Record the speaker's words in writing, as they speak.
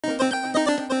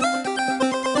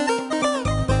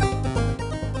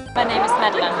name is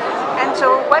Madeline. And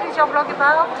so what is your blog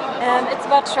about? It's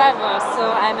about travel,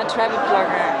 so I'm a travel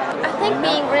blogger. I think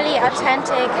being really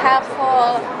authentic,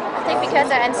 helpful. I think because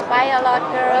I inspire a lot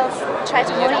of girls, try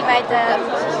to motivate them.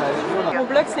 Mon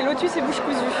blog c'est Lotus et Bouche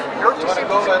Cousue. Lotus et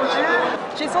Bouche Cousue.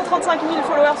 J'ai 135 000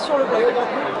 followers sur le blog.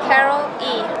 Carol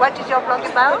E. What is your blog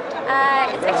about?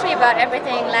 It's actually about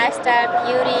everything: lifestyle,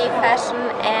 beauty, fashion,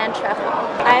 and travel.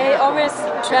 I always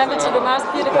travel to the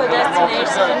most beautiful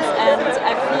destinations, and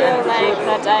I feel like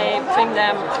that I bring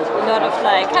them a lot of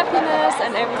happiness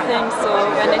and everything, so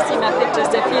when they see my pictures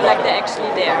they feel like they're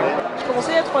actually there. J'ai commencé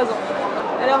il y a 3 ans.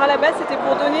 Alors à la base c'était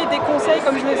pour donner des conseils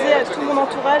comme je le faisais à tout mon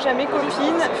entourage, à mes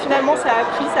copines. Finalement ça a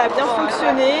pris, ça a bien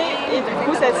fonctionné et du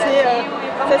coup ça s'est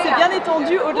bien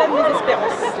étendu au-delà de mes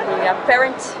espérances. E a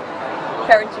Parent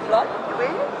Blog,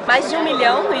 mais de 1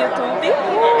 milhão no YouTube,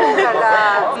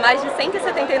 mais de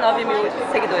 179 mil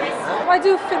seguidores. I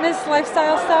do fitness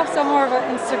lifestyle stuff, so I'm more of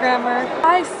an Instagrammer.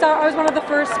 I was one of the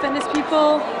first fitness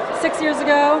people 6 years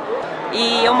ago.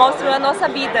 E eu mostro a nossa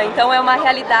vida, então é uma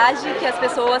realidade que as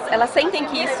pessoas elas sentem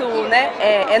que isso, né,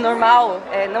 é normal,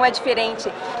 não é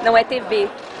diferente, não é TV.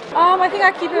 I think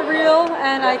I keep it real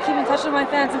and I keep in touch with my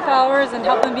fans and followers and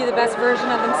help them be the best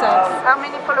version of themselves. How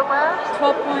many followers?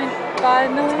 12.5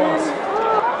 million.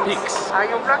 Peaks. Are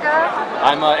you a blogger?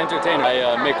 I'm an entertainer.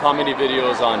 I make comedy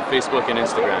videos on Facebook and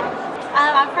Instagram.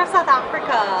 I'm from South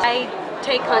Africa. I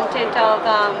take content of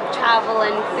travel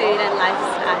and food and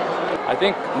lifestyle. I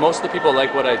think most of the people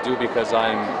like what I do because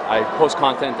I post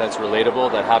content that's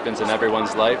relatable, that happens in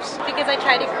everyone's lives. Because I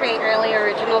try to create really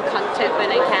original content when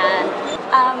I can.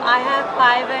 I have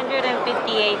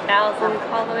 558,000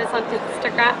 followers on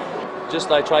Instagram.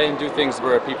 Just I try and do things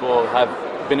where people have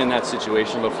been in that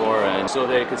situation before, and so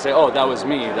they could say, oh, that was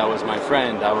me, that was my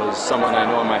friend, that was someone I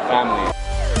know in my family.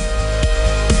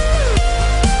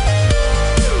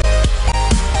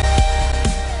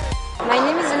 My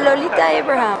name is Lolita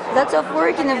Abraham. Lots of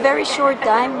work in a very short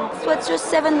time. It was just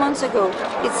 7 months ago.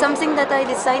 It's something that I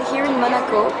decided here in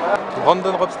Monaco.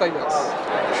 Brandon Rob Stylers.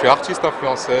 Je suis artiste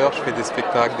influenceur, je fais des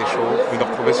spectacles, des shows. Vous me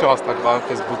retrouvez sur Instagram,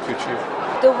 Facebook, YouTube.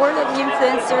 The world of the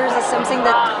influencers is something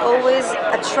that always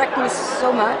attracts me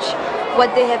so much.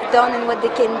 What they have done and what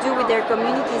they can do with their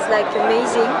community is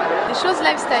amazing. Les choses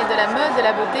lifestyle, de la mode, de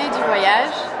la beauté, du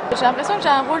voyage. J'ai l'impression que j'ai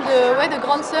un rôle de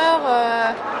grande sœur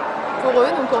pour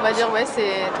eux, donc on va dire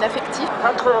c'est de l'affectif.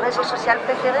 Votre réseau social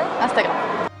préféré? Instagram.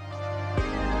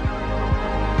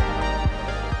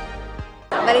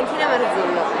 Valentina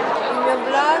Marzullo. Il mio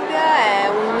blog è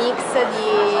un mix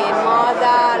di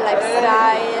moda,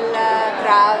 lifestyle,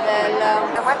 travel.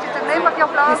 What is the name of your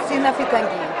blog? Cristina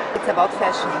Fitanghi. It's about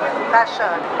fashion.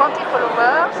 Fashion. Quanti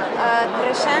followers?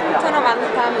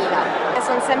 390.000.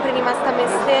 Sono sempre rimasta me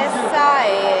stessa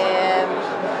e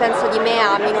penso di me,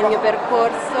 amino il mio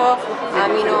percorso,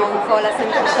 amino un po' la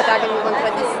semplicità che mi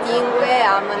contraddistingue,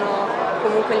 amano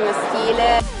comunque il mio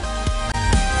stile.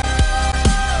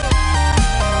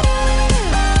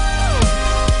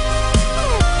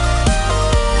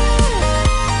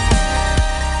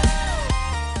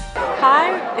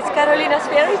 Hi, it's Carolina's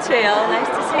Fairy Tale. Nice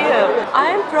to see you.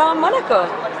 I'm from Monaco.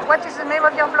 What is the name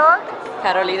of your blog?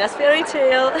 Carolina's Fairy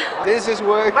Tale. This is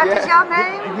work. What is your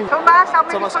name? Thomas, how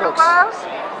many followers?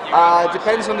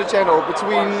 Depends on the channel,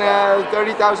 between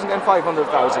 30,000 and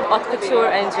 500,000. Haute couture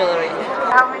and jewelry.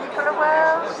 How many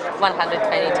followers?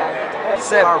 122.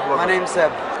 Seb, my name's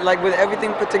Seb. With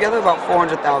everything put together, about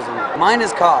 400,000. Mine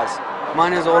is cars.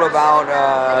 Mine is all about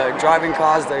driving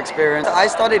cars, the experience. I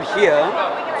started here,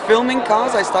 filming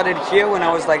cars, I started here when I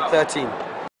was 13.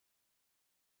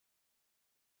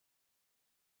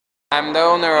 I'm the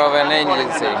owner of an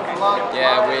agency.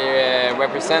 Yeah, we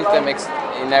represent them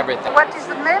in everything. What is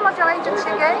the name of your agency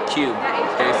again? Cube.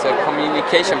 It's a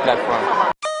communication platform.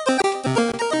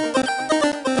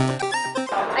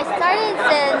 I started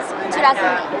since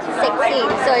 2016,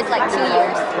 so it's 2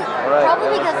 years.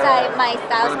 Probably because my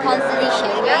style's constantly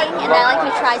changing and I like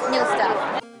to try new stuff.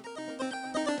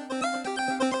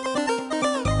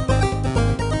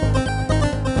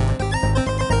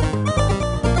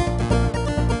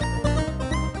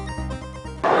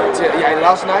 Yeah,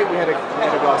 last night we had a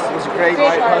blast. It was a great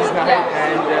night last night,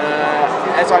 and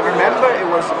as I remember, it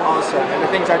was awesome. And the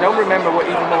things I don't remember were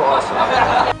even more awesome.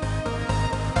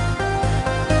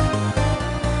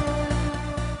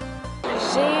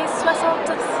 J'ai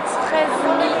 73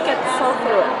 400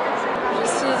 followers. Je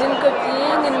suis une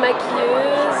copine, une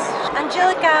maquilleuse.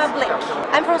 Angelica Blick.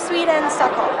 I'm from Sweden,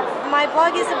 Stockholm. My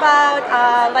blog is about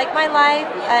my life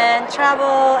and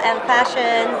travel and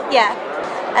fashion. Yeah.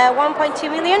 1.2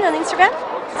 million on Instagram.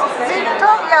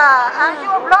 Victoria, are you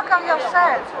a blogger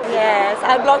yourself? Yes,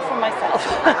 I blog for myself.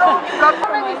 Oh, you blog.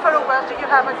 How many followers do you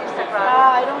have on Instagram?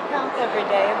 I don't count every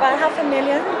day, about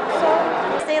 500,000. So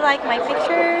They like my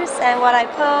pictures and what I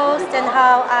post and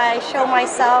how I show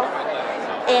myself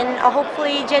in a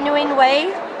hopefully genuine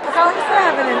way. Of course I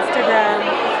have an Instagram,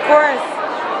 of course,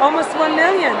 almost 1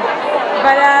 million.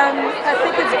 But I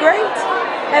think it's great.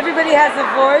 Everybody has a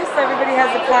voice, everybody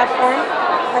has a platform.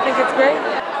 I think it's great.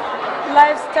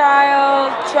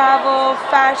 Lifestyle, travel,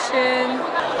 fashion.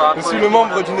 Je suis le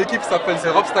membre d'une équipe qui s'appelle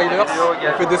The Rob Stylers.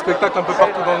 On fait des spectacles un peu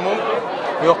partout dans le monde.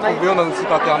 Vous pouvez le retrouver, on a notre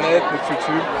site internet, notre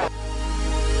YouTube.